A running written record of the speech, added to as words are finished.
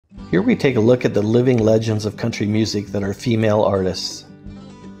Here we take a look at the living legends of country music that are female artists.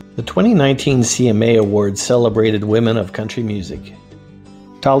 The 2019 CMA Awards celebrated women of country music.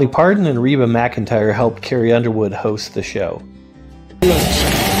 Dolly Parton and Reba McEntire helped Carrie Underwood host the show.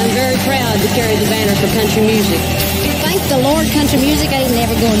 I'm very proud to carry the banner for country music. Thank the Lord, country music ain't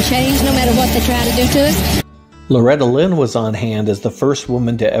never going to change, no matter what they try to do to us. Loretta Lynn was on hand as the first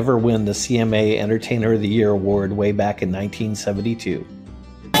woman to ever win the CMA Entertainer of the Year award way back in 1972.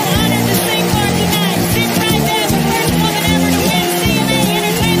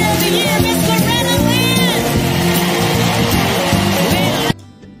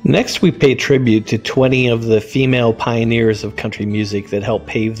 Next, we pay tribute to 20 of the female pioneers of country music that helped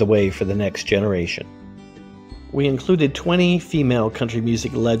pave the way for the next generation. We included 20 female country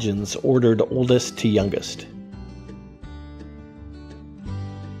music legends ordered oldest to youngest.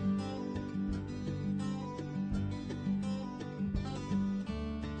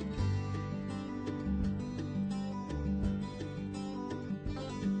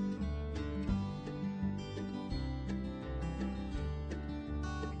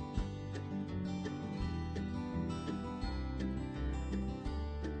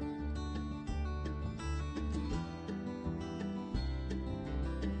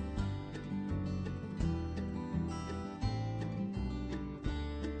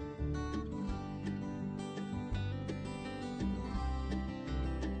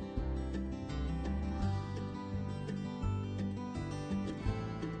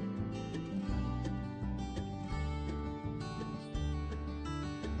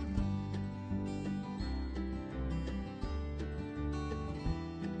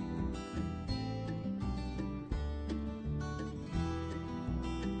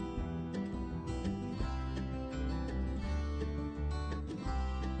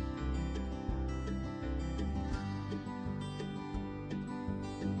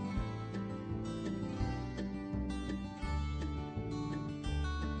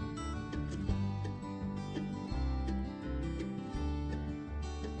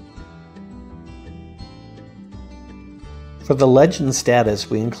 For the legend status,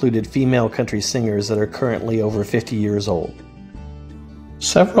 we included female country singers that are currently over 50 years old.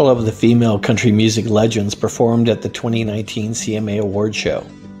 Several of the female country music legends performed at the 2019 CMA Award show.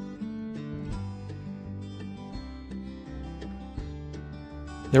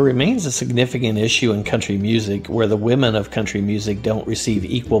 There remains a significant issue in country music where the women of country music don't receive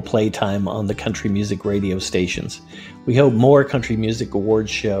equal playtime on the country music radio stations. We hope more country music awards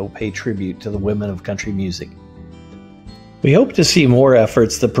show pay tribute to the women of country music. We hope to see more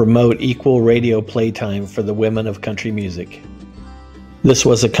efforts that promote equal radio playtime for the women of country music. This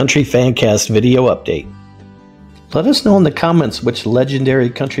was a Country Fancast video update. Let us know in the comments which legendary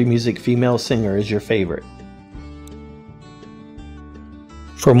country music female singer is your favorite.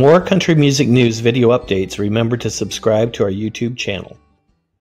 For more country music news video updates, remember to subscribe to our YouTube channel.